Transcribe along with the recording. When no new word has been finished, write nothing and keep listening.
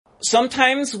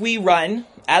Sometimes we run,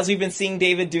 as we've been seeing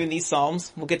David do in these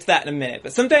Psalms. We'll get to that in a minute.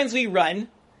 But sometimes we run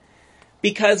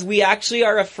because we actually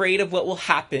are afraid of what will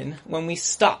happen when we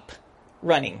stop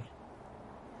running.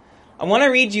 I want to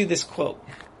read you this quote.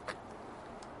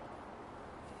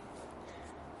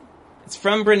 It's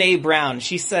from Brené Brown.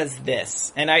 She says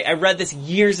this, and I read this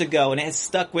years ago, and it has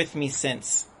stuck with me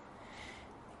since.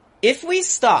 If we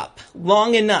stop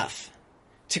long enough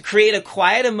to create a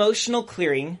quiet emotional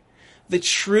clearing, the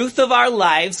truth of our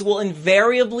lives will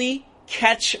invariably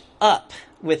catch up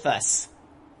with us.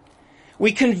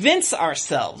 We convince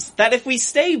ourselves that if we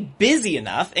stay busy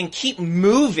enough and keep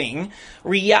moving,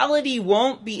 reality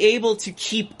won't be able to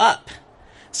keep up.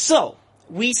 So,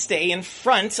 we stay in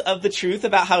front of the truth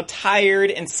about how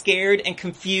tired and scared and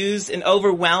confused and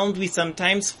overwhelmed we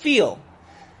sometimes feel.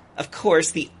 Of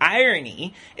course, the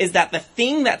irony is that the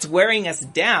thing that's wearing us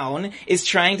down is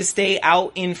trying to stay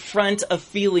out in front of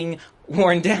feeling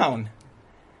worn down.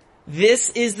 This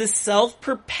is the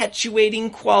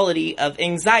self-perpetuating quality of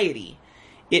anxiety.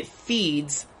 It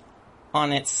feeds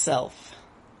on itself.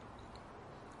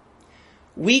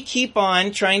 We keep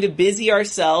on trying to busy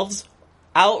ourselves,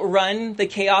 outrun the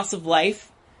chaos of life.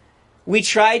 We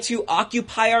try to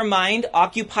occupy our mind,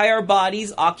 occupy our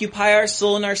bodies, occupy our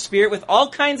soul and our spirit with all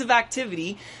kinds of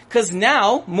activity, because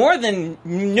now, more than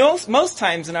most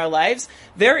times in our lives,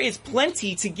 there is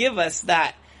plenty to give us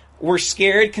that. We're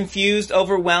scared, confused,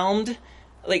 overwhelmed.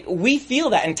 Like, we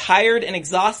feel that, and tired and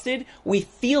exhausted. We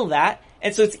feel that.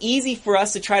 And so it's easy for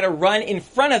us to try to run in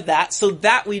front of that so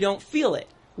that we don't feel it.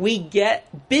 We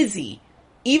get busy.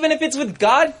 Even if it's with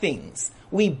God things.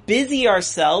 We busy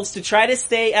ourselves to try to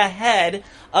stay ahead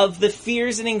of the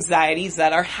fears and anxieties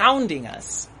that are hounding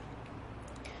us.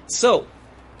 So,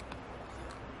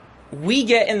 we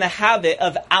get in the habit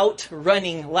of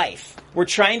outrunning life. We're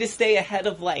trying to stay ahead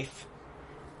of life.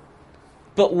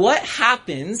 But what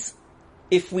happens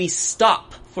if we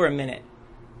stop for a minute?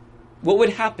 What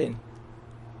would happen?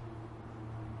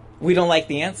 We don't like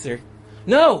the answer.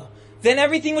 No! Then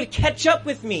everything would catch up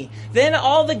with me. Then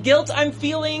all the guilt I'm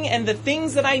feeling and the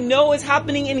things that I know is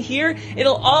happening in here,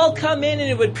 it'll all come in and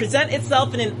it would present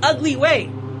itself in an ugly way.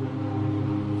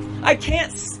 I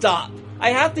can't stop.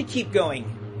 I have to keep going.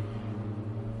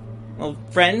 Well,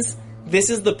 friends,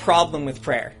 this is the problem with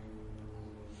prayer.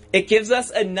 It gives us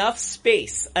enough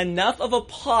space, enough of a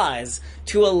pause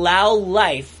to allow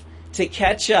life to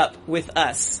catch up with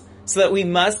us so that we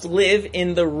must live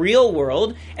in the real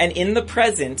world and in the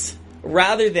present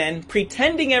rather than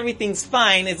pretending everything's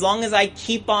fine as long as I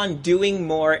keep on doing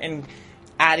more and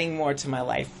adding more to my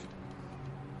life.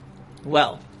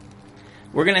 Well,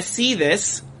 we're going to see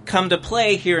this come to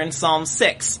play here in Psalm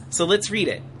 6. So let's read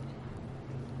it.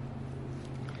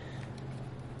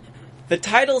 The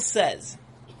title says,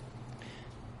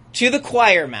 "To the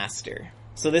choir master."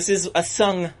 So this is a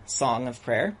sung song of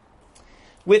prayer.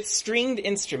 "With stringed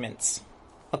instruments,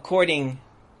 according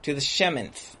to the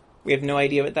Sheminth." We have no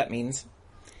idea what that means.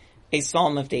 A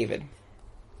Psalm of David.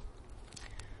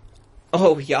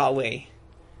 "O Yahweh,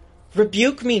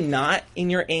 rebuke me not in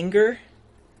your anger,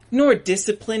 nor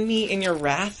discipline me in your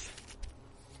wrath.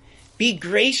 Be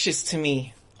gracious to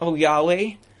me, O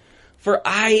Yahweh, for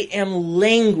I am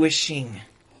languishing.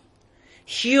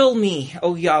 Heal me,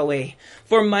 O Yahweh,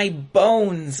 for my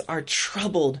bones are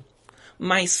troubled.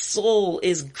 My soul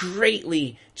is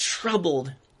greatly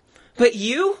troubled. But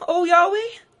you, O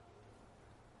Yahweh,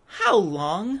 how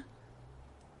long?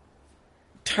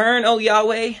 Turn, O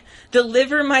Yahweh,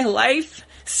 deliver my life.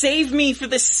 Save me for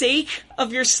the sake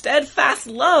of your steadfast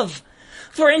love.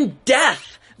 For in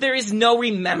death there is no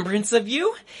remembrance of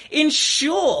you. In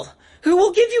Sheol, who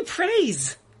will give you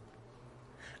praise?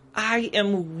 I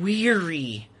am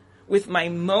weary with my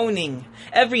moaning.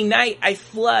 Every night I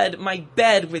flood my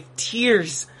bed with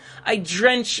tears. I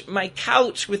drench my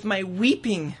couch with my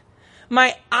weeping.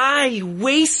 My eye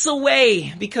wastes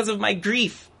away because of my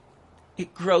grief.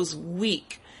 It grows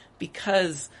weak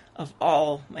because of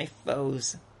all my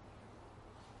foes.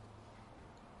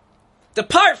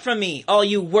 Depart from me, all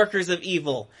you workers of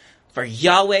evil, for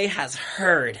Yahweh has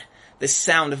heard the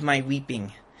sound of my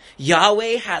weeping.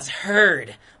 Yahweh has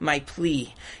heard my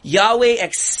plea. Yahweh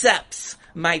accepts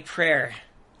my prayer.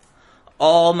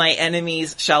 All my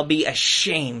enemies shall be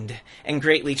ashamed and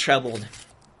greatly troubled.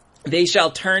 They shall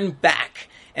turn back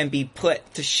and be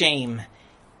put to shame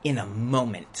in a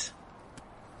moment."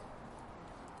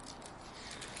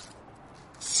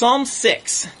 Psalm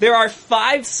 6. There are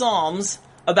 5 psalms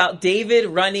about David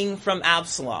running from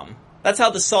Absalom. That's how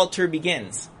the Psalter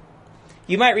begins.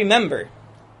 You might remember,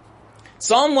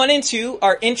 Psalm 1 and 2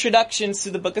 are introductions to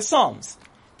the book of Psalms.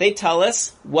 They tell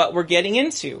us what we're getting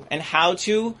into and how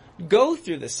to go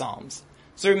through the Psalms.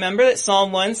 So remember that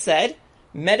Psalm 1 said,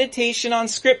 meditation on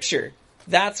Scripture.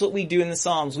 That's what we do in the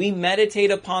Psalms. We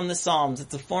meditate upon the Psalms.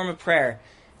 It's a form of prayer.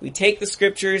 We take the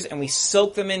Scriptures and we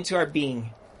soak them into our being.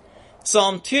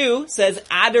 Psalm 2 says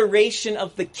adoration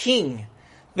of the King.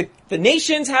 The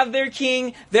nations have their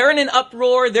king. They're in an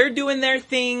uproar. They're doing their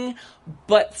thing.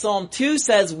 But Psalm 2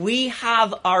 says we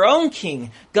have our own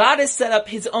king. God has set up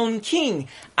his own king.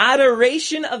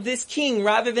 Adoration of this king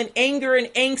rather than anger and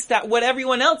angst at what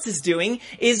everyone else is doing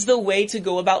is the way to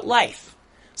go about life.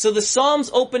 So the Psalms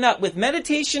open up with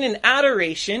meditation and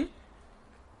adoration,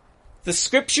 the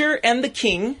Scripture and the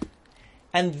king.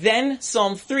 And then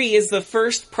Psalm 3 is the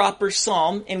first proper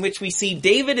psalm in which we see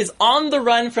David is on the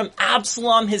run from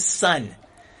Absalom, his son.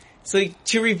 So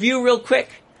to review real quick,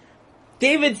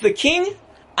 David's the king.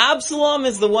 Absalom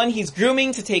is the one he's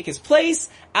grooming to take his place.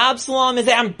 Absalom is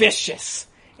ambitious.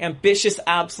 Ambitious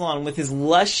Absalom with his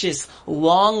luscious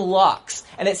long locks.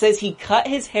 And it says he cut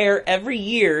his hair every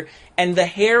year and the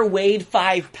hair weighed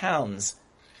 5 pounds.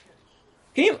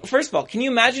 First of all, can you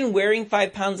imagine wearing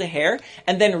 5 pounds of hair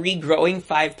and then regrowing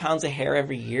 5 pounds of hair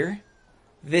every year?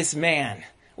 This man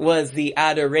was the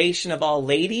adoration of all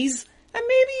ladies, and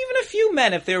maybe even a few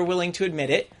men if they were willing to admit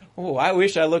it. Oh, I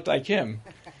wish I looked like him.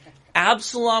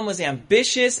 Absalom was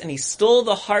ambitious, and he stole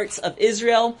the hearts of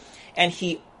Israel, and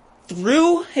he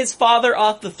threw his father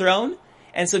off the throne.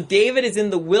 And so David is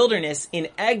in the wilderness in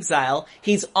exile.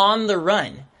 He's on the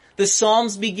run. The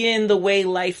Psalms begin the way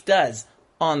life does,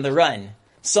 on the run.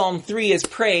 Psalm 3 is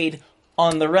prayed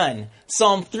on the run.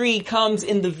 Psalm 3 comes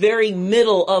in the very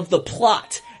middle of the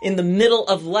plot, in the middle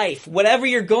of life. Whatever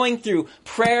you're going through,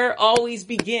 prayer always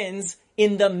begins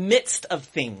in the midst of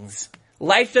things.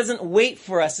 Life doesn't wait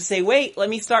for us to say, wait, let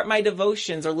me start my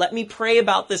devotions or let me pray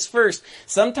about this first.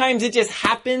 Sometimes it just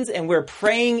happens and we're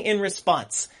praying in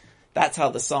response. That's how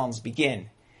the Psalms begin.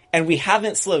 And we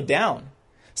haven't slowed down.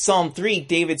 Psalm 3,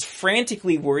 David's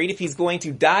frantically worried if he's going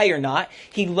to die or not.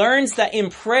 He learns that in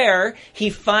prayer, he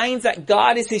finds that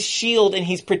God is his shield and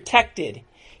he's protected.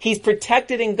 He's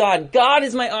protected in God. God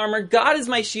is my armor. God is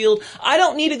my shield. I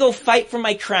don't need to go fight for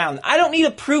my crown. I don't need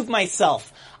to prove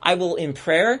myself. I will, in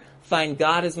prayer, find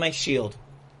God as my shield.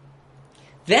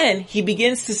 Then he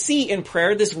begins to see in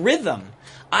prayer this rhythm.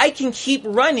 I can keep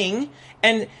running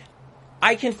and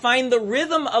I can find the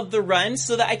rhythm of the run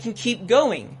so that I can keep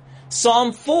going.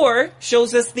 Psalm 4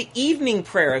 shows us the evening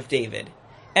prayer of David.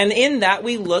 And in that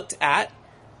we looked at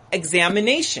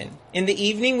examination. In the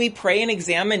evening we pray an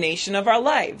examination of our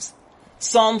lives.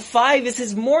 Psalm 5 is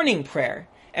his morning prayer.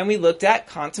 And we looked at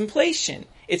contemplation.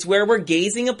 It's where we're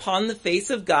gazing upon the face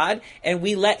of God and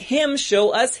we let him show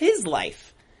us his life.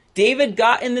 David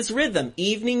got in this rhythm,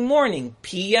 evening, morning,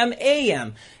 PM,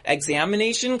 AM,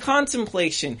 examination,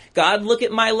 contemplation. God, look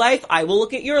at my life. I will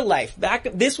look at your life.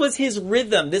 This was his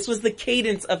rhythm. This was the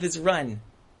cadence of his run.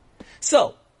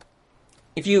 So,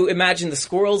 if you imagine the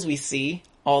squirrels we see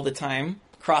all the time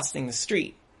crossing the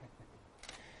street,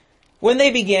 when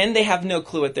they begin, they have no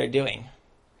clue what they're doing.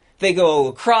 They go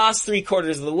across 3/4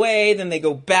 of the way, then they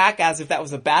go back as if that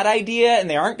was a bad idea, and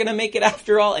they aren't going to make it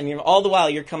after all, and all the while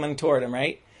you're coming toward them,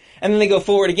 right? And then they go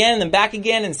forward again, and then back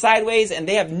again, and sideways, and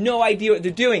they have no idea what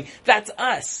they're doing. That's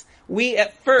us. We,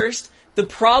 at first, the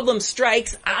problem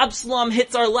strikes, Absalom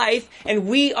hits our life, and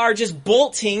we are just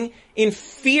bolting in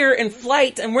fear and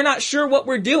flight, and we're not sure what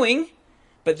we're doing.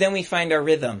 But then we find our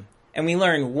rhythm, and we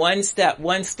learn one step,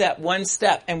 one step, one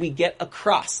step, and we get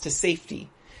across to safety.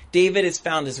 David has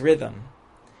found his rhythm.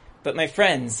 But my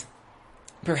friends,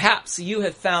 perhaps you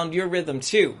have found your rhythm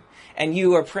too. And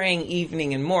you are praying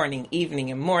evening and morning,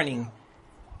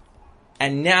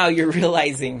 and now you're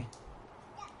realizing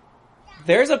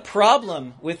there's a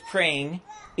problem with praying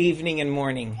evening and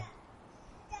morning.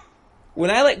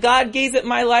 When I let God gaze at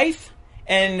my life,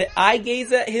 and I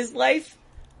gaze at his life,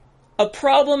 a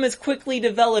problem is quickly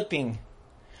developing.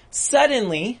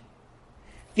 Suddenly,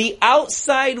 the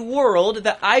outside world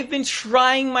that I've been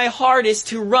trying my hardest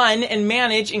to run and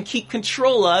manage and keep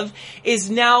control of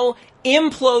is now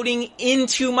imploding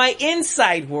into my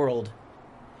inside world.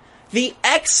 The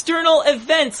external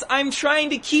events I'm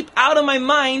trying to keep out of my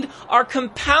mind are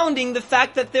compounding the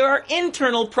fact that there are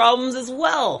internal problems as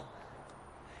well.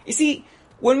 You see,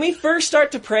 when we first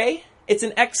start to pray, it's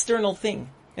an external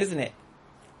thing, isn't it?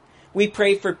 We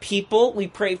pray for people, we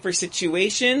pray for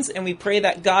situations, and we pray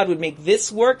that God would make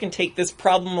this work and take this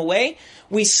problem away.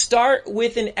 We start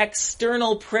with an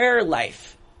external prayer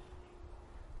life.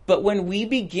 But when we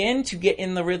begin to get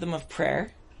in the rhythm of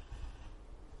prayer,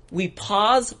 we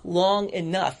pause long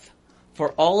enough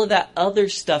for all of that other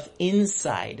stuff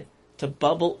inside to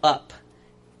bubble up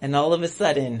And all of a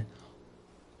sudden,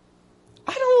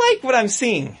 I don't like what I'm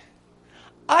seeing.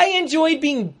 I enjoyed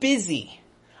being busy.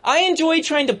 I enjoy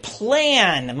trying to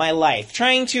plan my life,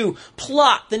 trying to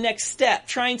plot the next step,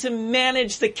 trying to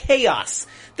manage the chaos.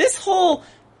 This whole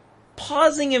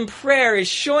pausing in prayer is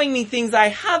showing me things I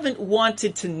haven't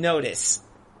wanted to notice.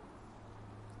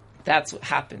 That's what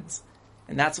happens.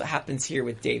 And that's what happens here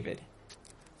with David.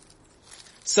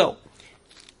 So,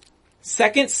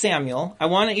 2 Samuel, I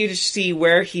wanted you to see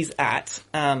where he's at.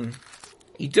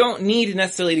 You don't need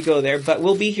necessarily to go there, but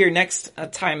we'll be here next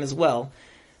time as well.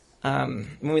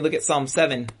 When we look at Psalm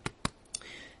 7.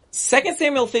 2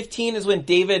 Samuel 15 is when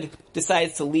David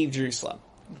decides to leave Jerusalem.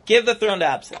 Give the throne to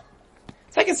Absalom.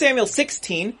 2 Samuel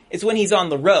 16 is when he's on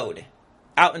the road,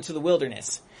 out into the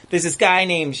wilderness. There's this guy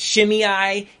named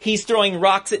Shimei. He's throwing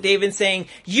rocks at David saying,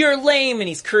 "You're lame," and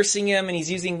he's cursing him, and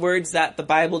he's using words that the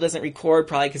Bible doesn't record,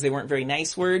 probably because they weren't very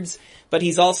nice words. But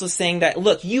he's also saying that,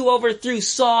 look, you overthrew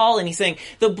Saul, and he's saying,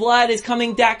 the blood is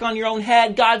coming back on your own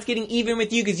head. God's getting even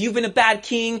with you because you've been a bad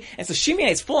king. And so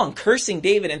Shimei is full on cursing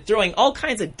David and throwing all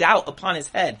kinds of doubt upon his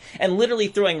head and literally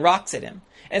throwing rocks at him.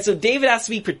 And so David has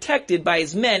to be protected by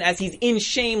his men as he's in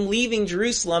shame leaving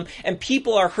Jerusalem, and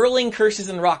people are hurling curses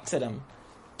and rocks at him.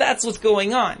 That's what's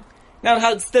going on. Now,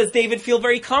 does David feel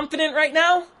very confident right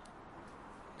now?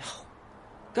 No.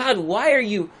 God, why are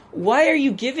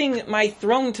you giving my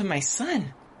throne to my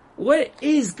son? What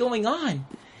is going on?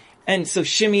 And so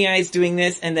Shimei is doing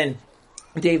this, and then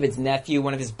David's nephew,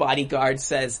 one of his bodyguards,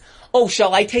 says, "Oh,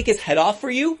 shall I take his head off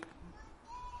for you?"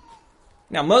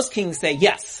 Now, most kings say,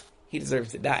 yes, he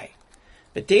deserves to die.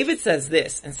 But David says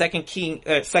this in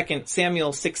 2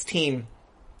 Samuel 16,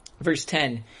 verse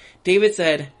 10. David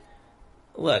said,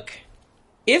 look,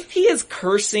 if he is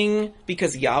cursing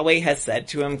because Yahweh has said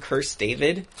to him, curse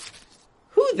David,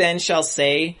 who then shall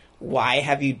say, why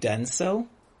have you done so?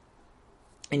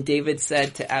 And David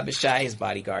said to Abishai, his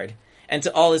bodyguard, and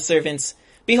to all his servants,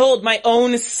 behold, my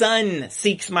own son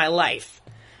seeks my life.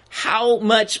 How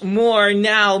much more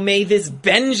now may this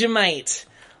Benjamite?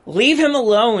 Leave him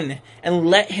alone and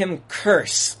let him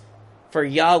curse, for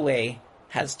Yahweh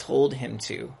has told him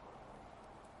to.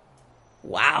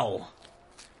 Wow.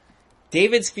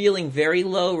 David's feeling very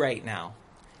low right now.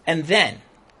 And then,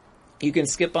 you can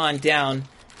skip on down,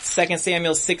 2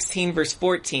 Samuel 16 verse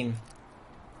 14.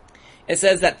 It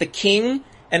says that the king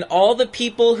and all the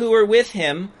people who were with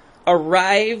him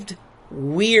arrived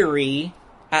weary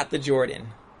at the Jordan.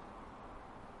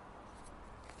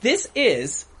 This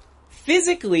is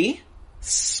physically,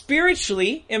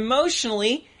 spiritually,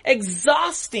 emotionally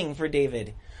exhausting for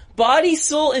David. Body,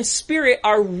 soul, and spirit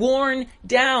are worn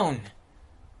down.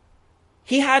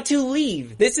 He had to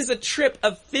leave. This is a trip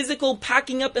of physical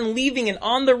packing up and leaving and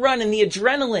on the run and the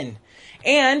adrenaline.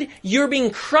 And you're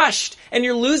being crushed and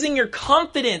you're losing your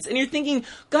confidence and you're thinking,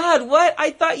 God, what?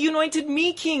 I thought you anointed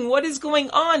me king. What is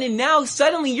going on? And now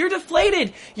suddenly you're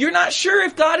deflated. You're not sure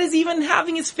if God is even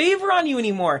having his favor on you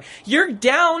anymore. You're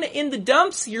down in the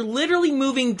dumps. You're literally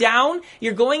moving down.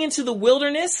 You're going into the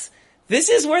wilderness. This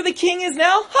is where the king is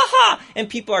now? Ha ha! And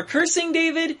people are cursing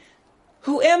David.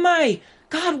 Who am I?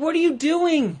 God, what are you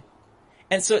doing?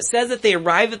 And so it says that they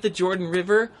arrive at the Jordan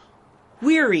River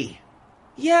weary.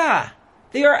 Yeah,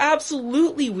 they are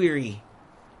absolutely weary.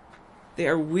 They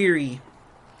are weary.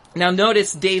 Now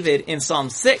notice David in Psalm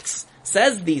 6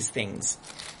 says these things.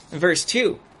 In verse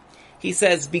 2, he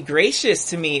says, be gracious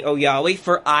to me, O Yahweh,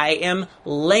 for I am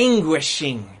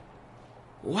languishing.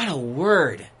 What a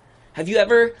word. Have you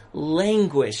ever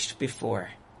languished before?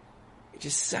 It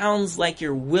just sounds like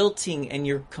you're wilting and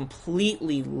you're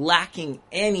completely lacking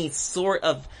any sort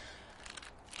of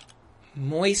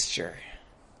moisture.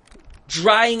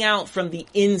 Drying out from the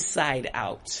inside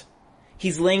out.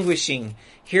 He's languishing.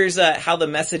 Here's how the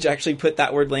Message actually put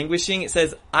that word languishing. It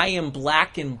says, I am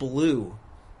black and blue.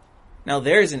 Now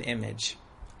there's an image.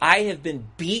 I have been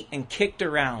beat and kicked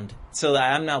around so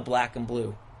that I'm now black and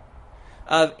blue.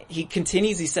 He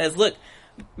continues, he says, look,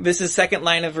 this is second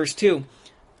line of verse 2.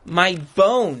 My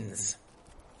bones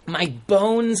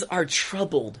are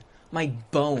troubled. My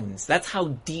bones. That's how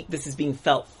deep this is being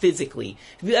felt physically.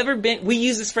 Have you ever been, we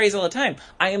use this phrase all the time.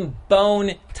 I am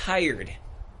bone tired.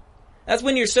 That's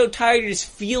when you're so tired, you're just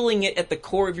feeling it at the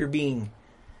core of your being.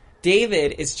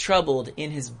 David is troubled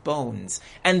in his bones.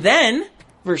 And then,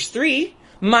 verse 3,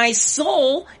 my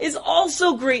soul is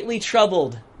also greatly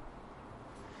troubled.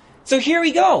 So here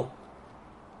we go.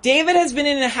 David has been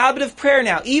in a habit of prayer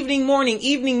now, evening,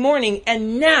 morning,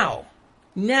 and now,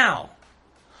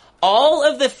 all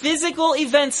of the physical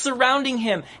events surrounding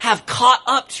him have caught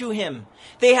up to him.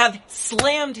 They have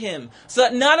slammed him. So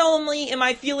that not only am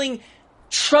I feeling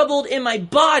troubled in my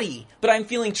body, but I'm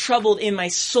feeling troubled in my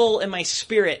soul and my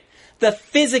spirit. The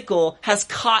physical has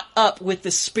caught up with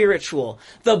the spiritual.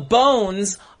 The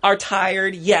bones are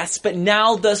tired, yes, but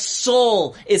now the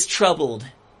soul is troubled.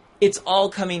 It's all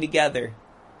coming together.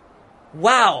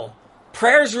 Wow,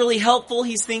 prayer's really helpful,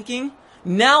 he's thinking.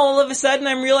 Now all of a sudden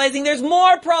I'm realizing there's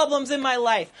more problems in my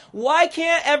life. Why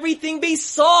can't everything be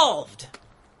solved?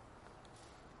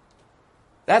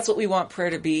 That's what we want prayer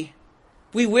to be.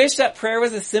 We wish that prayer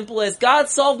was as simple as, God,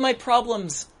 solve my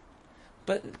problems.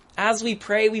 But as we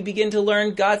pray, we begin to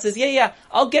learn God says, yeah,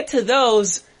 I'll get to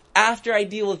those after I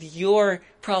deal with your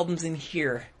problems in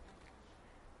here.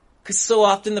 Because so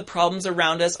often the problems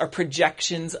around us are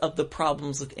projections of the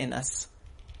problems within us.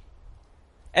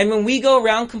 And when we go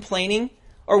around complaining,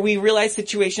 or we realize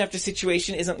situation after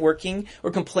situation isn't working,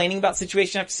 or complaining about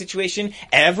situation after situation,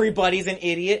 everybody's an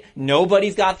idiot,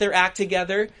 nobody's got their act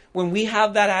together. When we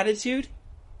have that attitude,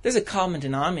 there's a common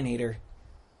denominator.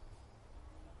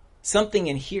 Something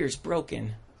in here is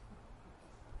broken.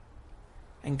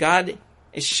 And God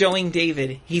is showing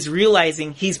David, he's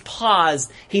realizing he's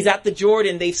paused, he's at the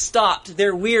Jordan, they've stopped,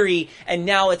 they're weary, and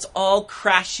now it's all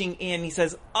crashing in. He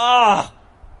says,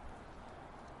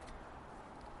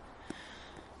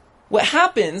 What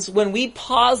happens when we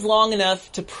pause long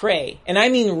enough to pray, and I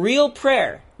mean real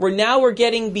prayer, where now we're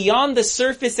getting beyond the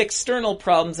surface external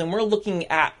problems and we're looking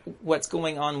at what's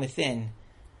going on within.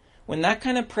 When that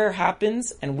kind of prayer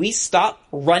happens and we stop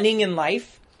running in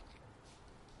life,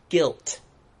 guilt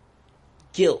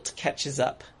catches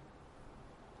up.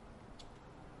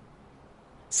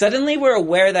 Suddenly we're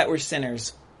aware that we're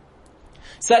sinners.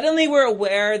 Suddenly we're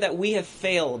aware that we have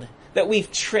failed, that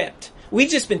we've tripped. We've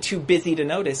just been too busy to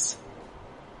notice.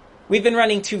 We've been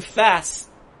running too fast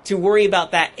to worry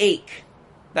about that ache,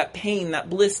 that pain, that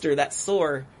blister, that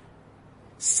sore.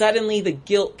 Suddenly the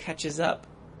guilt catches up.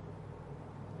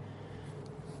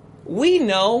 We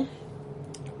know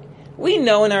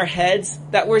in our heads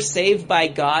that we're saved by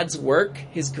God's work,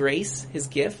 His grace, His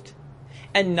gift,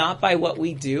 and not by what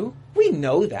we do. We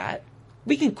know that.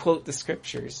 We can quote the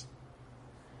scriptures.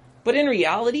 But in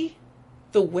reality,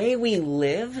 the way we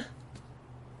live,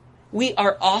 we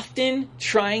are often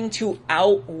trying to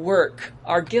outwork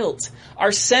our guilt.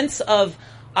 Our sense of,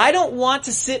 I don't want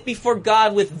to sit before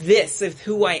God with this of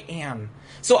who I am.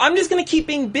 So I'm just going to keep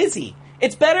being busy.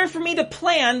 It's better for me to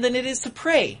plan than it is to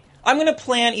pray. I'm going to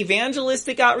plan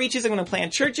evangelistic outreaches. I'm going to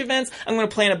plan church events. I'm going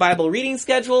to plan a Bible reading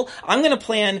schedule. I'm going to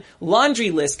plan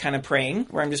laundry list kind of praying,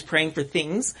 where I'm just praying for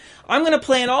things. I'm going to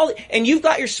plan and you've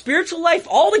got your spiritual life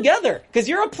all together, because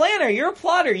you're a planner, you're a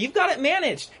plotter, you've got it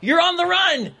managed. You're on the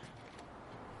run.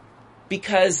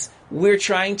 Because we're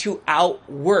trying to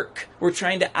outwork. We're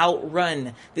trying to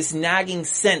outrun this nagging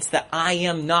sense that I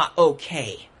am not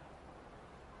okay.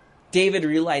 David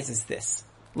realizes this.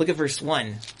 Look at verse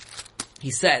 1. He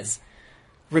says,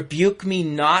 rebuke me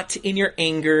not in your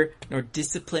anger, nor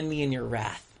discipline me in your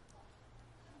wrath.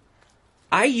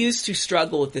 I used to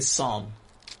struggle with this psalm.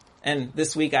 And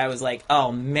this week I was like,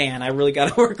 oh man, I really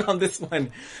got to work on this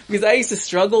one. Because I used to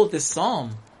struggle with this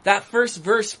psalm. That first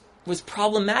verse was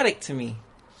problematic to me.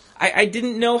 I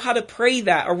didn't know how to pray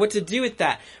that or what to do with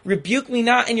that. Rebuke me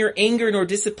not in your anger, nor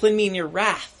discipline me in your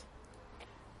wrath.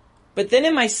 But then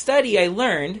in my study I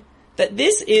learned that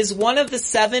this is one of the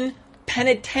 7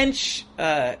 penitential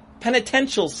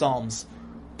psalms.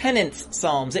 Penance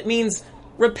psalms. It means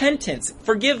repentance,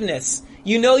 forgiveness.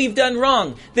 You know you've done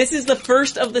wrong. This is the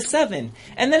first of the 7.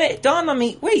 And then it dawned on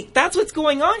me, wait, that's what's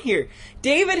going on here.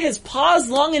 David has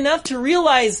paused long enough to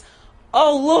realize,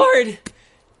 oh Lord,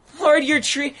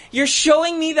 you're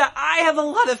showing me that I have a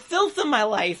lot of filth in my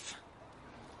life.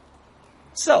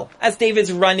 So, as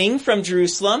David's running from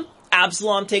Jerusalem,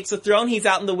 Absalom takes the throne, he's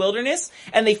out in the wilderness,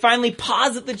 and they finally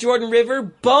pause at the Jordan River,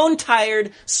 bone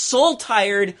tired, soul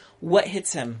tired. What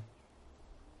hits him?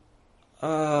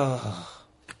 I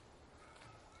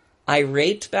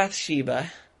raped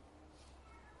Bathsheba.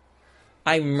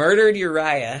 I murdered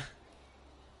Uriah.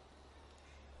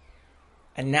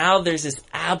 And now there's this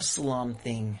Absalom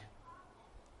thing.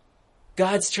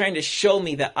 God's trying to show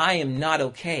me that I am not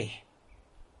okay.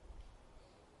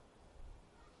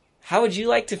 How would you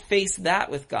like to face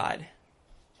that with God?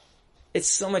 It's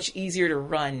so much easier to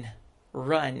run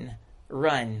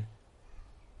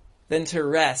than to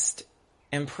rest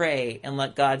and pray and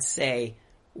let God say,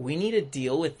 we need to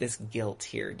deal with this guilt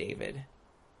here, David.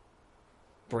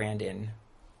 Brandon.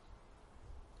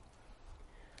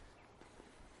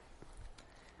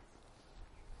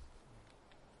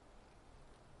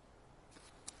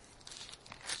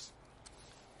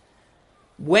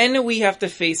 When we have to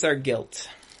face our guilt,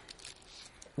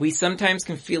 we sometimes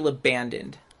can feel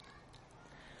abandoned.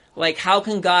 Like, how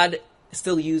can God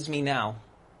still use me now?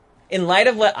 In light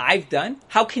of what I've done,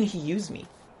 how can he use me?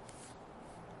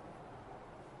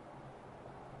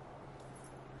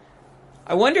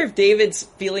 I wonder if David's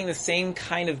feeling the same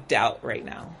kind of doubt right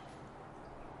now.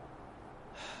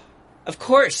 Of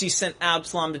course you sent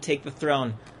Absalom to take the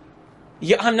throne.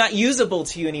 I'm not usable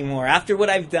to you anymore after what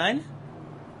I've done.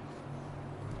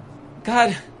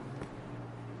 God,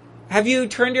 have you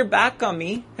turned your back on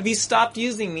me? Have you stopped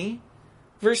using me?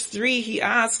 Verse 3, he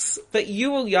asks, but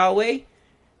you, O Yahweh,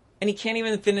 and he can't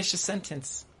even finish a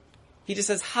sentence. He just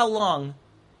says, how long?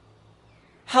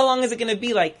 How long is it going to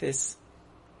be like this?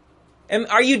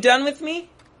 Are you done with me?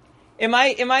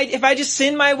 If I just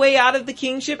sin my way out of the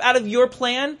kingship, out of your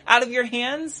plan, out of your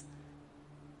hands?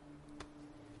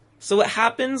 So what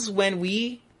happens when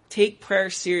we take prayer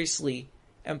seriously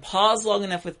and pause long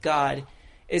enough with God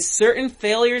is certain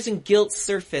failures and guilt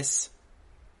surface.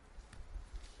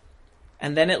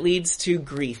 And then it leads to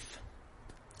grief.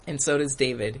 And so does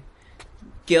David.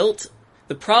 Guilt.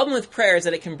 The problem with prayer is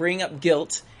that it can bring up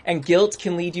guilt, and guilt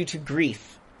can lead you to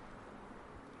grief.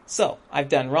 So, I've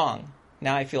done wrong.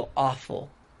 Now I feel awful.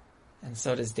 And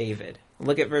so does David.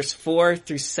 Look at verse 4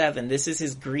 through 7. This is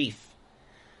his grief.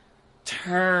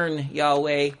 Turn,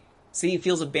 Yahweh. See, he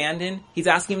feels abandoned. He's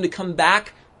asking him to come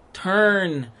back.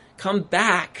 Turn. Come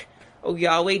back. Oh,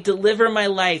 Yahweh, deliver my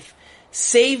life.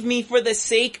 Save me for the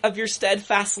sake of your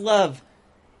steadfast love.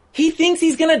 He thinks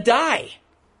he's going to die.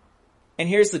 And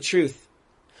here's the truth.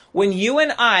 When you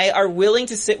and I are willing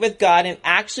to sit with God and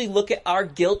actually look at our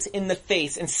guilt in the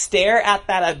face and stare at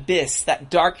that abyss, that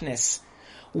darkness,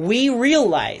 we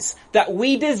realize that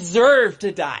we deserve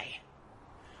to die.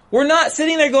 We're not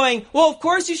sitting there going, well, of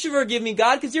course you should forgive me,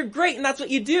 God, because you're great and that's what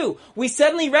you do. We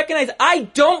suddenly recognize, I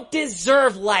don't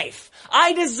deserve life.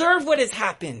 I deserve what has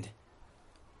happened.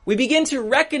 We begin to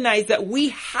recognize that we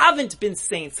haven't been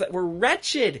saints, that we're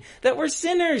wretched, that we're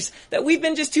sinners, that we've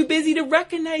been just too busy to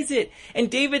recognize it. And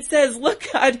David says, look,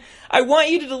 God, I want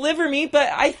you to deliver me, but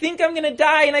I think I'm going to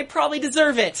die and I probably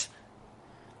deserve it.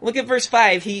 Look at verse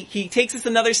 5. He takes us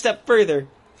another step further.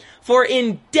 For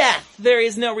in death there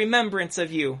is no remembrance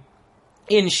of you.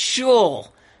 In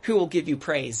Sheol, who will give you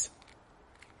praise?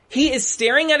 He is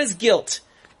staring at his guilt.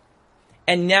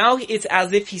 And now it's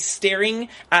as if he's staring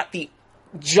at the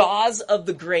jaws of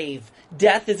the grave.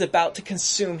 Death is about to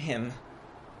consume him.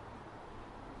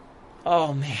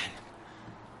 Oh man.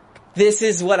 This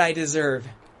is what I deserve.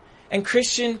 And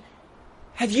Christian,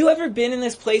 have you ever been in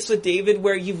this place with David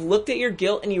where you've looked at your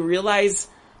guilt and you realize,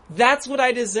 that's what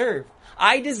I deserve.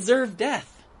 I deserve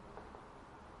death.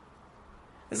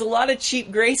 There's a lot of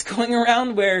cheap grace going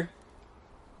around where,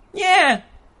 yeah,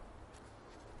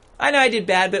 I know I did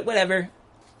bad, but whatever.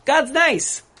 God's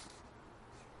nice.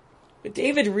 But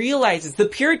David realizes, the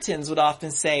Puritans would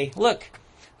often say, look,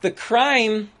 the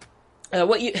crime,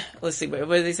 let's see, what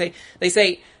do they say? They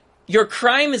say, your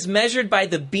crime is measured by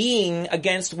the being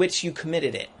against which you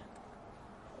committed it.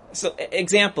 So,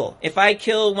 example, if I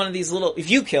kill one of these if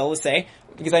you kill, let's say,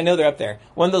 because I know they're up there,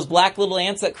 one of those black little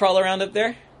ants that crawl around up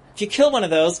there, if you kill one of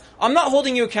those, I'm not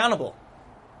holding you accountable.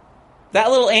 That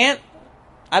little ant,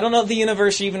 I don't know if the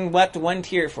universe even wept one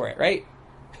tear for it, right?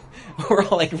 We're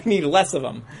all like, we need less of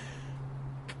them.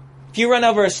 If you run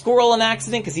over a squirrel in an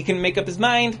accident because he couldn't make up his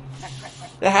mind,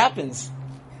 that happens.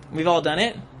 We've all done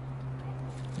it.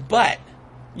 But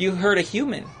you hurt a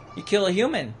human. You kill a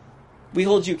human. We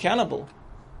hold you accountable.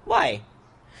 Why?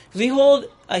 Because we hold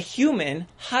a human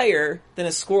higher than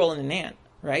a squirrel and an ant,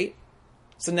 right?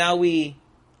 So now we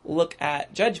look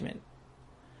at judgment.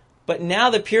 But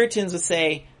now the Puritans would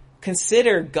say,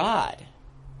 consider God.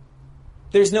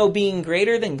 There's no being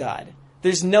greater than God.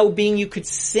 There's no being you could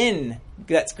sin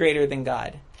that's greater than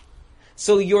God.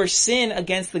 So your sin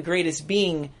against the greatest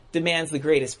being demands the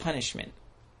greatest punishment.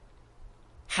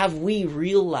 Have we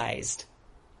realized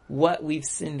what we've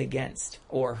sinned against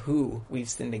or who we've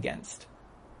sinned against?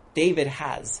 David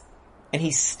has. And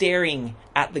he's staring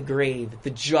at the grave,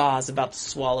 the jaws about to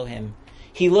swallow him.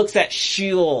 He looks at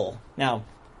Sheol. Now,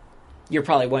 you're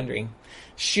probably wondering,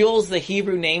 Sheol's the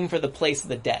Hebrew name for the place of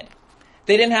the dead.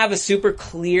 They didn't have a super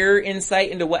clear insight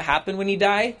into what happened when he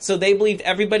died, so they believed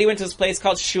everybody went to this place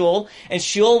called Sheol, and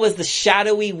Sheol was the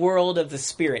shadowy world of the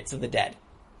spirits of the dead.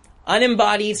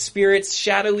 Unembodied spirits,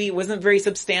 shadowy, wasn't very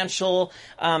substantial.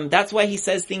 That's why he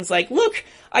says things like, look,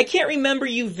 I can't remember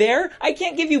you there. I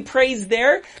can't give you praise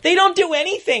there. They don't do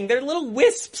anything. They're little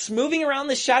wisps moving around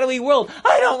the shadowy world.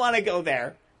 I don't want to go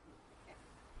there.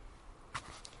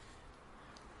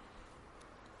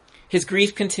 His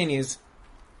grief continues.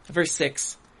 Verse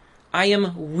 6. I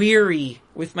am weary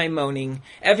with my moaning.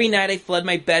 Every night I flood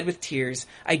my bed with tears.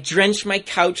 I drench my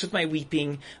couch with my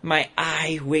weeping. My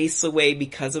eye wastes away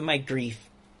because of my grief.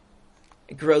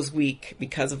 It grows weak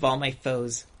because of all my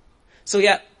foes. So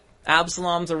yeah,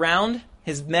 Absalom's around.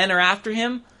 His men are after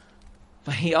him.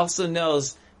 But he also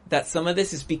knows that some of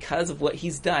this is because of what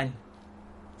he's done.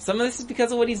 Some of this is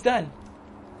because of what he's done.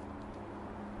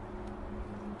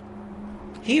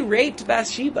 He raped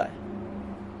Bathsheba.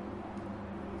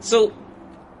 So,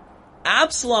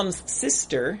 Absalom's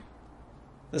sister,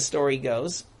 the story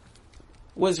goes,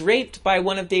 was raped by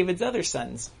one of David's other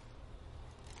sons.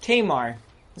 Tamar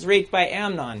was raped by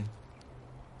Amnon.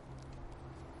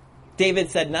 David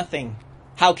said nothing.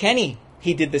 How can he?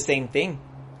 He did the same thing.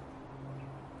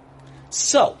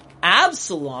 So,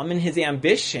 Absalom, in his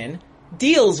ambition,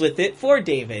 deals with it for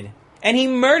David. And he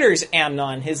murders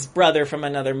Amnon, his brother from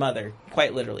another mother,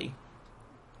 quite literally.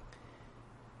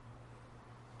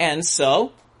 And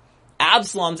so,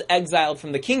 Absalom's exiled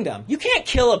from the kingdom. You can't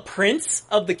kill a prince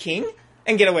of the king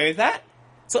and get away with that.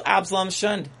 So Absalom's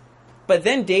shunned. But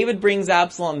then David brings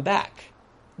Absalom back,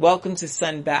 welcomes his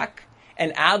son back,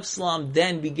 and Absalom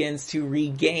then begins to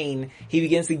gain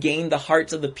the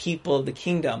hearts of the people of the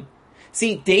kingdom.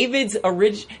 See, David's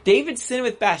sin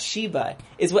with Bathsheba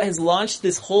is what has launched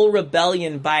this whole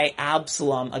rebellion by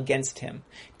Absalom against him.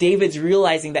 David's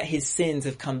realizing that his sins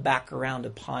have come back around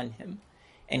upon him,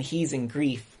 and he's in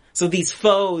grief. So these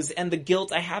foes and the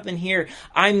guilt I have in here,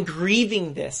 I'm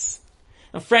grieving this.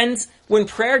 Now, friends, when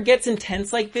prayer gets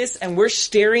intense like this and we're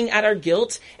staring at our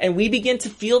guilt and we begin to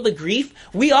feel the grief,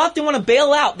 we often want to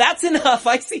bail out. That's enough.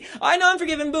 I know I'm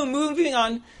forgiven. Boom, moving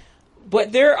on.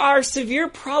 But there are severe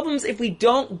problems if we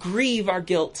don't grieve our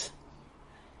guilt.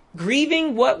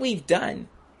 Grieving what we've done.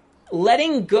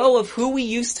 Letting go of who we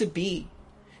used to be.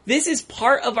 This is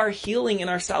part of our healing and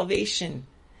our salvation.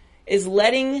 Is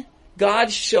letting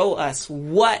God show us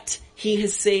what He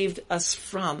has saved us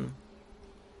from.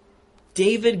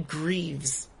 David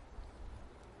grieves.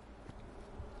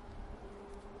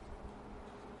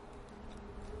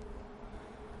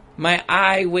 My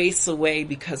eye wastes away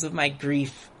because of my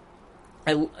grief.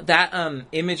 That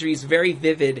imagery is very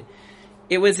vivid.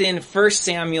 It was in 1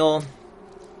 Samuel,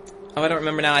 I don't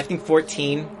remember now, I think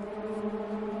 14.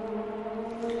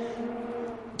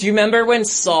 Do you remember when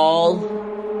Saul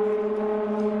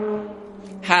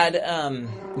had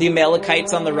the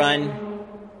Amalekites on the run?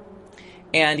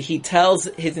 And he tells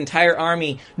his entire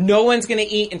army, no one's going to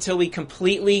eat until we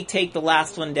completely take the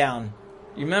last one down.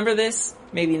 You remember this?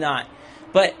 Maybe not.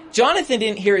 But Jonathan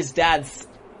didn't hear his dad's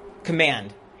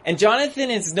command. And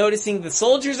Jonathan is noticing the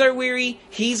soldiers are weary,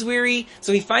 he's weary,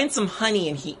 so he finds some honey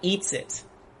and he eats it.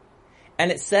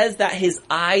 And it says that his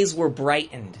eyes were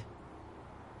brightened.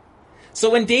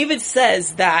 So when David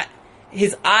says that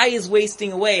his eye is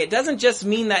wasting away, it doesn't just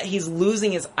mean that he's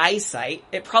losing his eyesight.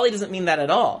 It probably doesn't mean that at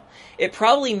all. It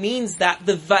probably means that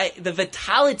the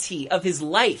vitality of his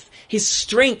life, his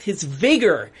strength, his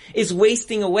vigor is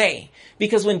wasting away.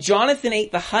 Because when Jonathan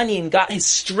ate the honey and got his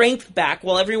strength back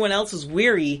while everyone else was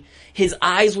weary, his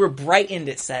eyes were brightened,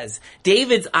 it says.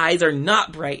 David's eyes are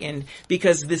not brightened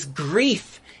because this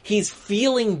grief, he's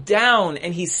feeling down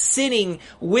and he's sitting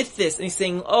with this and he's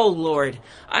saying, oh Lord,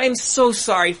 I'm so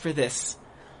sorry for this.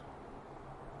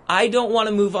 I don't want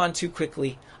to move on too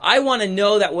quickly. I want to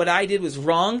know that what I did was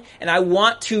wrong and I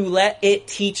want to let it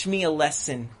teach me a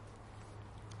lesson.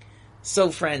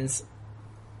 So friends,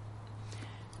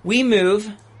 we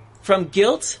move from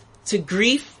guilt to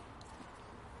grief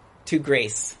to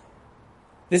grace.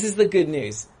 This is the good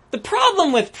news. The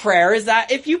problem with prayer is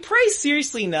that if you pray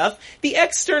seriously enough, the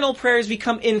external prayers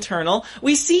become internal.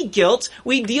 We see guilt,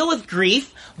 we deal with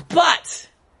grief, but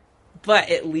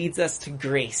it leads us to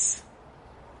grace.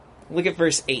 Look at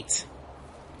verse 8.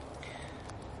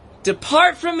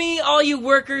 Depart from me, all you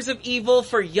workers of evil,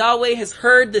 for Yahweh has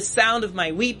heard the sound of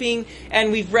my weeping.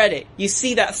 And we've read it. You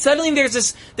see that suddenly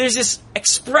there's this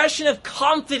expression of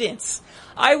confidence.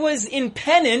 I was in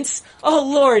penance. Oh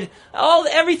Lord,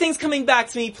 everything's coming back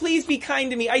to me. Please be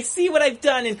kind to me. I see what I've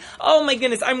done and oh my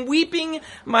goodness, I'm weeping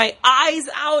my eyes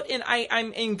out and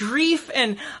I'm in grief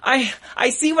and I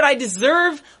see what I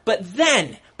deserve. But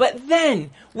then,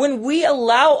 when we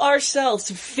allow ourselves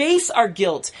to face our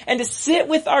guilt and to sit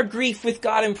with our grief with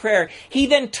God in prayer, He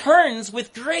then turns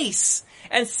with grace.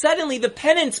 And suddenly the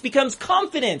penance becomes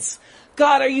confidence.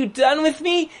 God, are you done with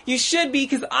me? You should be,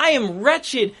 because I am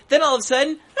wretched. Then all of a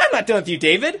sudden, I'm not done with you,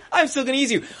 David. I'm still going to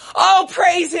use you. Oh,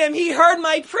 praise Him. He heard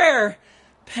my prayer.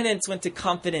 Penance went to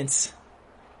confidence.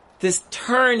 This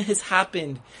turn has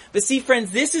happened. But see,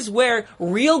 friends, this is where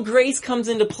real grace comes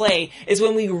into play, is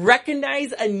when we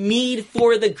recognize a need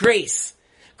for the grace.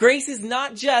 Grace is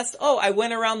not just, oh, I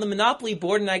went around the Monopoly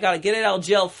board and I got a get it out of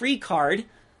jail free card.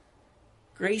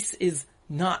 Grace is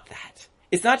not that.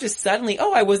 It's not just suddenly,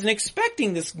 oh, I wasn't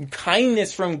expecting this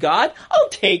kindness from God. I'll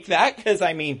take that because,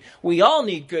 we all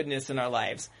need goodness in our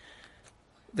lives.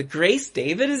 The grace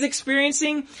David is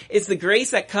experiencing is the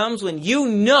grace that comes when you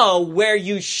know where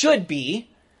you should be,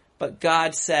 but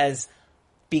God says,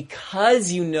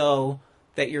 because you know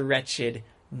that you're wretched,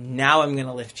 now I'm going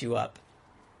to lift you up.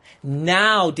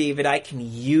 Now, David, I can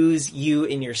use you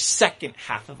in your second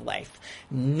half of life.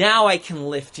 Now I can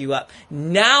lift you up.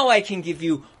 Now I can give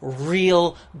you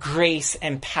real grace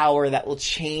and power that will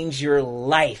change your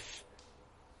life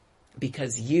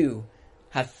because you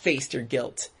have faced your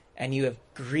guilt and you have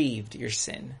grieved your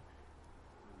sin.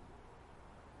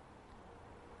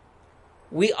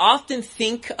 We often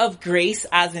think of grace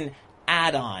as an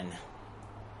add-on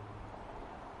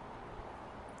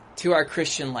to our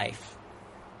Christian life.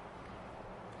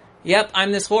 Yep,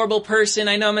 I'm this horrible person.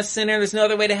 I know I'm a sinner. There's no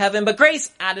other way to heaven, but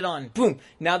grace added on. Boom.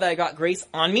 Now that I got grace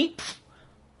on me,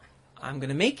 I'm going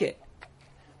to make it.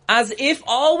 As if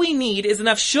all we need is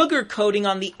enough sugar coating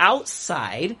on the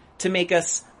outside to make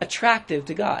us attractive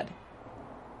to God.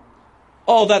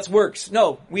 Oh, that's works.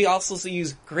 No, we also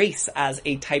use grace as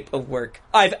a type of work.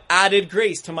 I've added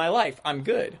grace to my life. I'm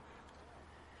good.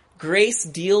 Grace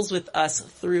deals with us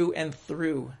through and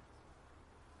through.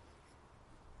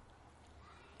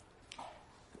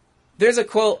 There's a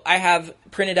quote I have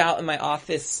printed out in my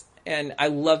office, and I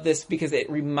love this because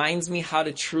it reminds me how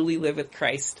to truly live with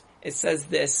Christ. It says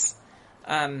this,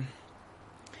 the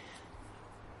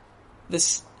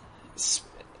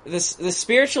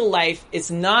spiritual life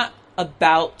is not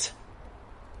about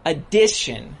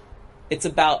addition, it's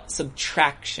about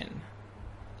subtraction.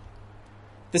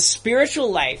 The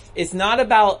spiritual life is not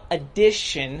about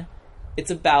addition, it's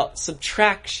about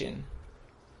subtraction.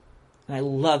 And I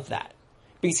love that.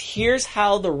 Because here's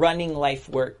how the running life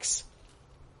works.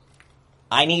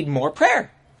 I need more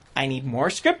prayer. I need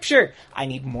more scripture. I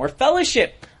need more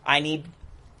fellowship. I need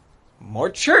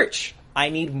more church. I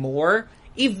need more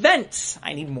events.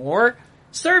 I need more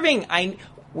serving.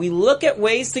 We look at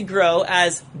ways to grow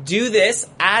as do this,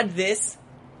 add this,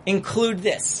 include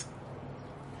this.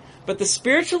 But the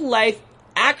spiritual life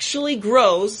actually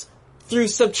grows through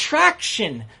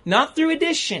subtraction, not through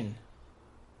addition.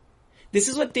 This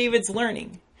is what David's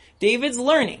learning. David's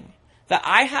learning that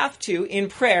I have to, in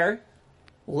prayer,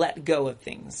 let go of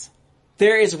things.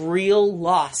 There is real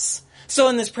loss. So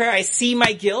in this prayer, I see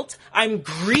my guilt. I'm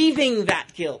grieving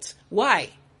that guilt. Why?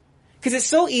 Because it's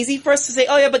so easy for us to say,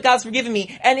 oh yeah, but God's forgiven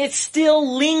me. And it's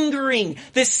still lingering.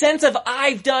 This sense of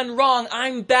I've done wrong.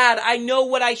 I'm bad. I know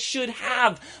what I should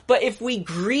have. But if we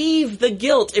grieve the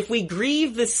guilt, if we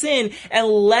grieve the sin and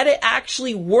let it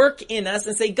actually work in us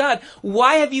and say, God,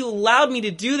 why have you allowed me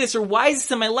to do this? Or why is this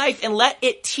in my life? And let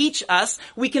it teach us,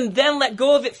 we can then let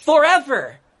go of it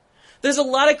forever. There's a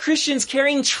lot of Christians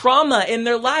carrying trauma in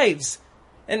their lives.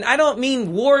 And I don't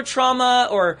mean war trauma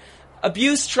or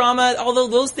abuse trauma, although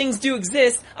those things do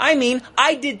exist. I mean,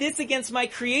 I did this against my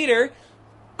Creator.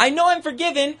 I know I'm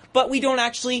forgiven, but we don't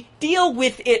actually deal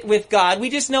with it with God. We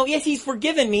just know, yes, He's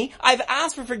forgiven me. I've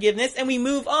asked for forgiveness, and we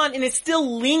move on, and it's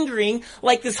still lingering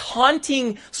like this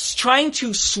haunting, trying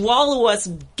to swallow us,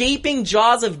 gaping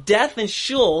jaws of death and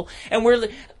Sheol, and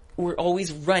we're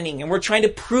always running, and we're trying to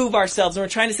prove ourselves, and we're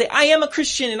trying to say, I am a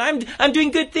Christian, and I'm doing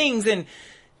good things, and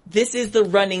this is the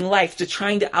running life, to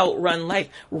trying to outrun life.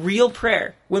 Real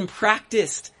prayer, when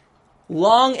practiced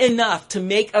long enough to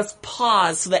make us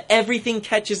pause so that everything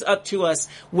catches up to us,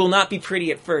 will not be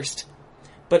pretty at first.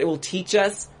 But it will teach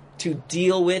us to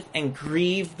deal with and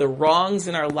grieve the wrongs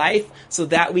in our life so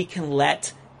that we can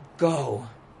let go.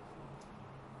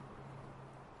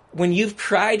 When you've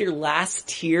cried your last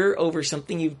tear over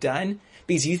something you've done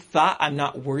because you thought I'm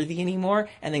not worthy anymore,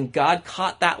 and then God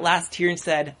caught that last tear and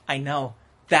said, I know.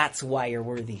 That's why you're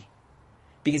worthy.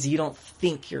 Because you don't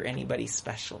think you're anybody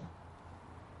special.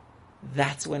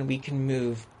 That's when we can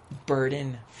move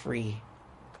burden-free.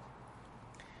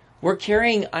 We're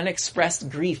carrying unexpressed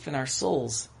grief in our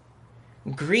souls.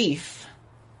 Grief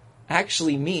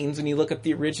actually means, when you look up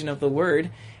the origin of the word,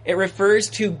 it refers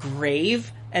to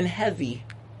grave and heavy.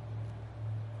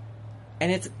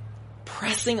 And it's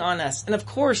pressing on us. And of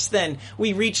course, then,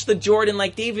 we reach the Jordan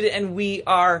like David and we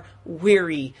are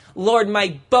weary. Lord,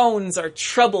 my bones are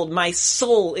troubled. My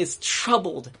soul is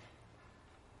troubled.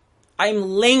 I'm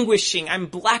languishing. I'm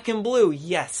black and blue.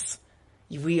 Yes,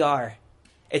 we are.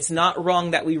 It's not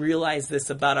wrong that we realize this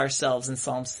about ourselves in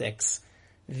Psalm 6.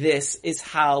 This is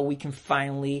how we can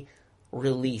finally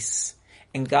release.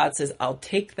 And God says, I'll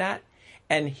take that.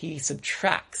 And He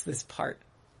subtracts this part.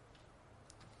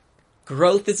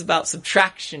 Growth is about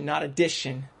subtraction, not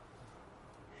addition.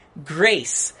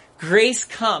 Grace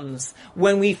comes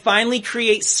when we finally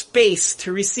create space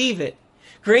to receive it.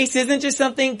 Grace isn't just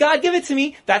something, God, give it to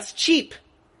me. That's cheap.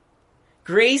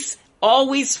 Grace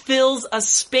always fills a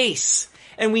space,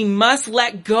 and we must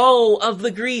let go of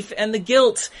the grief and the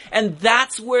guilt. And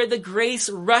that's where the grace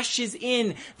rushes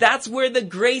in. That's where the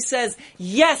grace says,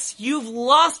 yes, you've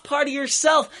lost part of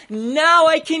yourself. Now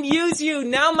I can use you.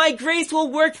 Now my grace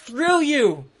will work through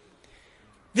you.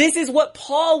 This is what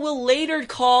Paul will later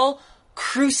call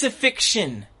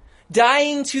crucifixion,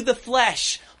 dying to the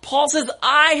flesh. Paul says,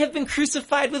 I have been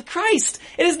crucified with Christ.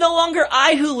 It is no longer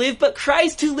I who live, but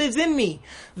Christ who lives in me.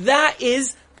 That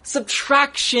is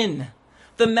subtraction.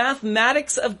 The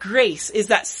mathematics of grace is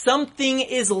that something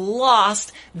is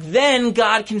lost, then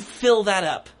God can fill that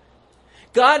up.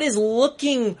 God is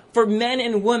looking for men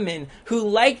and women who,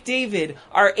 like David,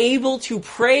 are able to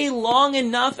pray long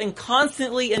enough and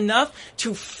constantly enough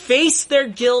to face their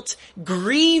guilt,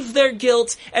 grieve their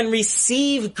guilt, and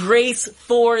receive grace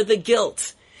for the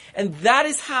guilt. And that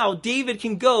is how David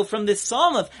can go from this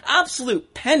psalm of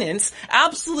absolute penance,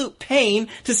 absolute pain,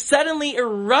 to suddenly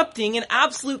erupting in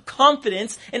absolute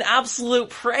confidence and absolute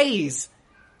praise.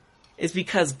 It's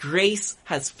because grace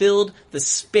has filled the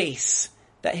space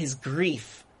that his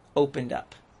grief opened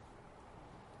up.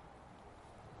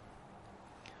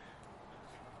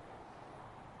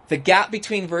 The gap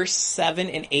between verse 7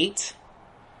 and 8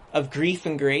 of grief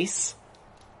and grace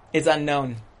is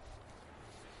unknown.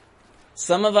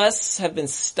 Some of us have been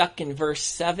stuck in verse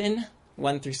 7,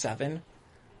 1 through 7,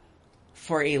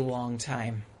 for a long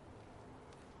time.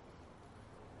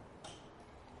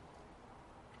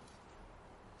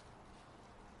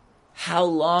 How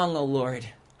long, O Lord?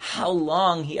 How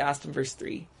long? He asked in verse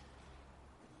 3.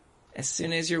 As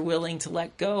soon as you're willing to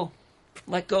let go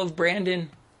of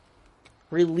Brandon.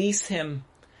 Release him.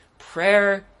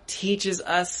 Prayer teaches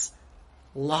us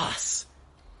loss.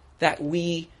 That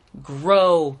we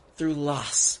grow through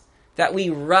loss. That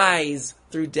we rise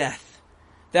through death.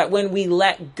 That when we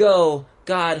let go,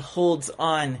 God holds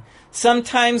on.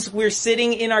 Sometimes we're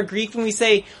sitting in our grief and we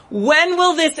say, when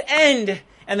will this end?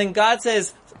 And then God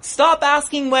says, stop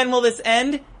asking when will this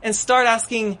end and start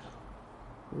asking,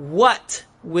 what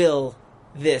will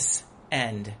this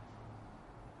end?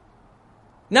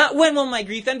 Not when will my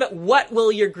grief end, but what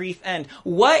will your grief end?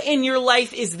 What in your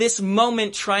life is this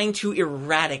moment trying to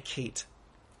eradicate?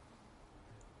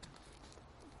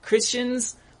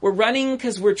 Christians, we're running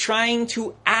because we're trying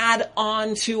to add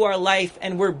on to our life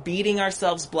and we're beating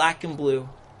ourselves black and blue.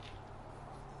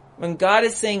 When God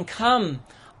is saying, come,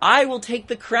 I will take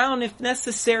the crown if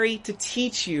necessary to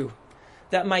teach you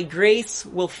that my grace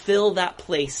will fill that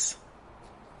place.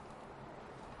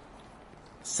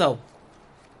 So,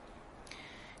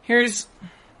 here's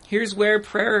where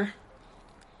prayer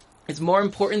is more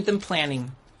important than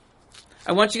planning.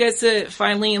 I want you guys to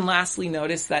finally and lastly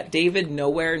notice that David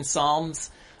nowhere in Psalms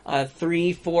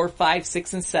 3, 4, 5,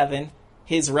 6, and 7,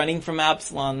 his running from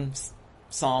Absalom's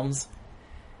Psalms,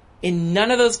 in none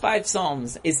of those 5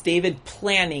 Psalms is David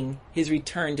planning his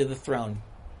return to the throne.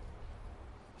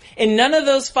 In none of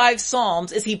those 5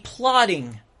 Psalms is he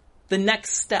plotting the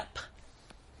next step.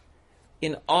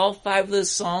 In all 5 of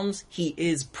those Psalms, he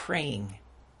is praying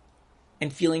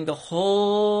and feeling the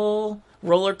whole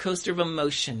roller coaster of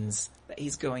emotions that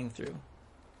he's going through.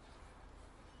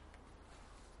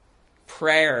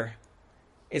 Prayer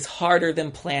is harder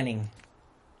than planning,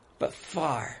 but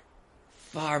far,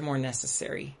 far more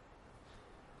necessary.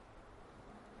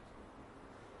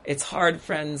 It's hard,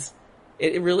 friends.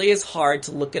 It really is hard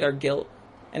to look at our guilt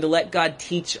and to let God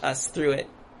teach us through it.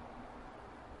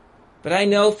 But I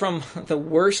know from the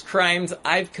worst crimes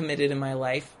I've committed in my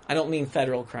life, I don't mean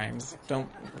federal crimes. Don't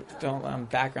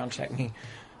background check me.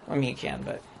 I mean, you can,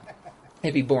 but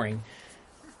it'd be boring.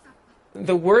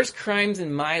 The worst crimes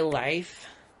in my life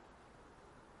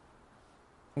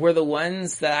were the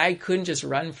ones that I couldn't just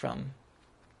run from.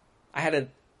 I had to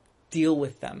deal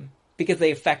with them because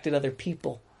they affected other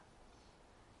people.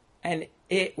 And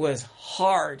it was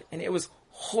hard and it was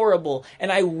horrible.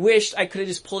 And I wished I could have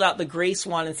just pulled out the grace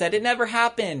wand and said, it never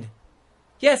happened.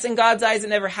 Yes, in God's eyes, it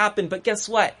never happened. But guess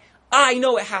what? I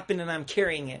know it happened and I'm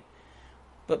carrying it.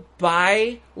 But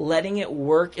by letting it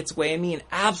work its way in me and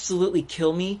absolutely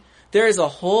kill me, there is a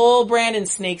whole Brandon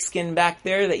snakeskin back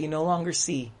there that you no longer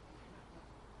see.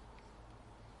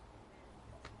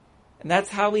 And that's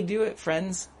how we do it,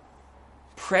 friends.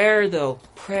 Prayer, though.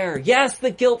 Prayer. Yes,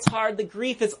 the guilt's hard. The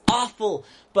grief is awful.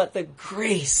 But the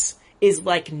grace is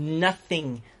like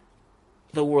nothing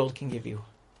the world can give you.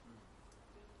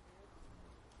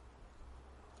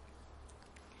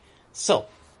 So,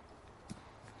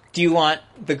 Do you want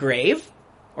the grave,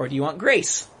 or do you want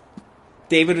grace?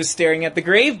 David was staring at the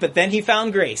grave, but then he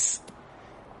found grace.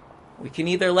 We can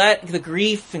either let the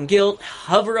grief and guilt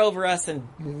hover over us and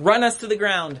run us to the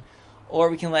ground, or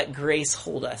we can let grace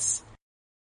hold us